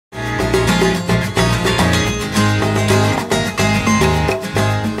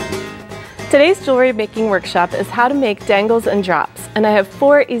Today's jewelry making workshop is how to make dangles and drops, and I have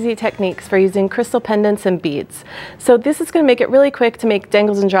 4 easy techniques for using crystal pendants and beads. So this is going to make it really quick to make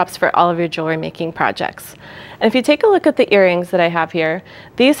dangles and drops for all of your jewelry making projects. And if you take a look at the earrings that I have here,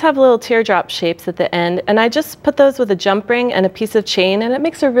 these have little teardrop shapes at the end, and I just put those with a jump ring and a piece of chain, and it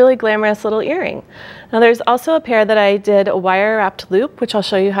makes a really glamorous little earring. Now there's also a pair that I did a wire wrapped loop, which I'll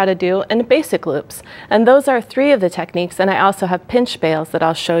show you how to do, and basic loops. And those are 3 of the techniques, and I also have pinch bails that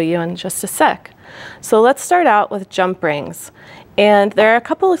I'll show you in just a sec. So let's start out with jump rings. And there are a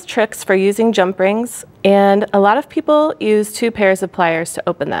couple of tricks for using jump rings, and a lot of people use 2 pairs of pliers to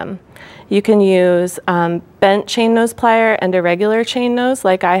open them. You can use bent chain nose plier and a regular chain nose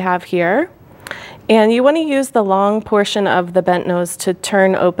like I have here. And you want to use the long portion of the bent nose to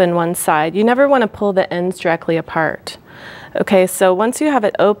turn open one side. You never want to pull the ends directly apart. Okay, so once you have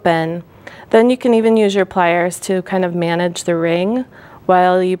it open, then you can even use your pliers to kind of manage the ring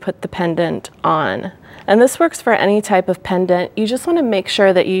while you put the pendant on. And this works for any type of pendant. You just want to make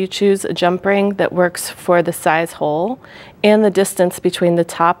sure that you choose a jump ring that works for the size hole and the distance between the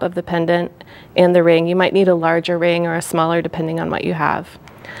top of the pendant and the ring. You might need a larger ring or a smaller depending on what you have.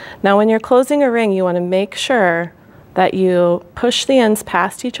 Now when you're closing a ring, you want to make sure that you push the ends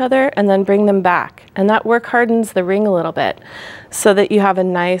past each other and then bring them back. And that work hardens the ring a little bit so that you have a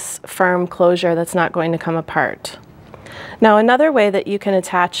nice firm closure that's not going to come apart. Now another way that you can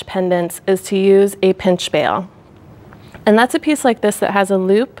attach pendants is to use a pinch bail. And that's a piece like this that has a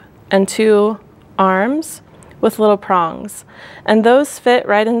loop and 2 arms with little prongs. And those fit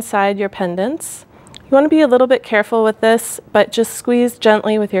right inside your pendants. You want to be a little bit careful with this, but just squeeze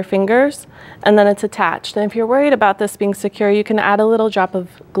gently with your fingers and then it's attached. And if you're worried about this being secure, you can add a little drop of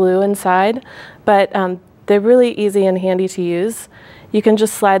glue inside, but they're really easy and handy to use. You can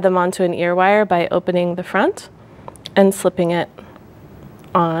just slide them onto an ear wire by opening the front and slipping it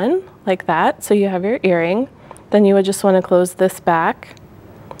on like that, so you have your earring. Then you would just want to close this back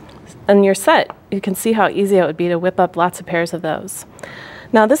and you're set. You can see how easy it would be to whip up lots of pairs of those.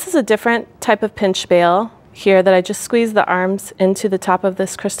 Now this is a different type of pinch bail here that I just squeeze the arms into the top of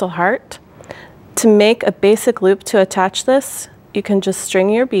this crystal heart. To make a basic loop to attach this, you can just string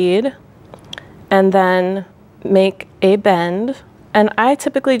your bead and then make a bend. And I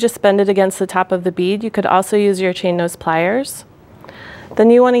typically just bend it against the top of the bead. You could also use your chain nose pliers. Then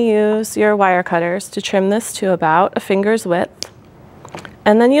you want to use your wire cutters to trim this to about a finger's width.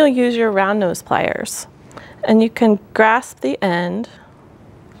 And then you'll use your round nose pliers. And you can grasp the end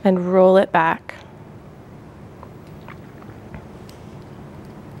and roll it back.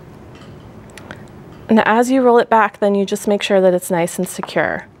 And as you roll it back, then you just make sure that it's nice and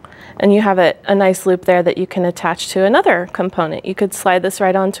secure. And you have a nice loop there that you can attach to another component. You could slide this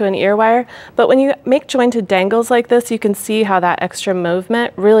right onto an ear wire, but when you make jointed dangles like this, you can see how that extra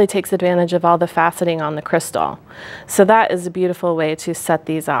movement really takes advantage of all the faceting on the crystal. So that is a beautiful way to set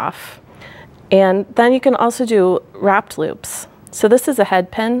these off. And then you can also do wrapped loops. So this is a head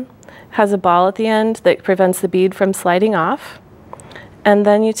pin, has a ball at the end that prevents the bead from sliding off. And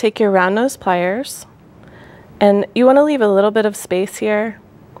then you take your round nose pliers, and you want to leave a little bit of space here.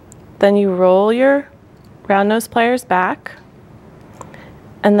 Then you roll your round nose pliers back,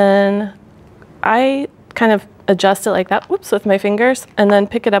 and then I kind of adjust it like that, whoops, with my fingers, and then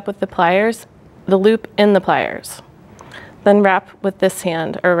pick it up with the pliers, the loop in the pliers. Then wrap with this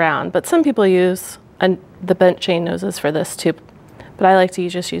hand around, but some people use the bent chain noses for this too, but I like to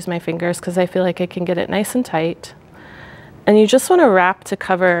just use my fingers because I feel like I can get it nice and tight. And you just want to wrap to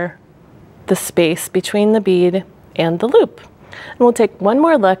cover the space between the bead and the loop. And we'll take one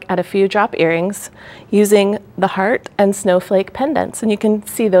more look at a few drop earrings using the heart and snowflake pendants, and you can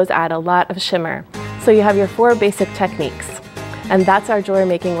see those add a lot of shimmer. So you have your 4 basic techniques, and that's our jewelry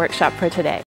making workshop for today.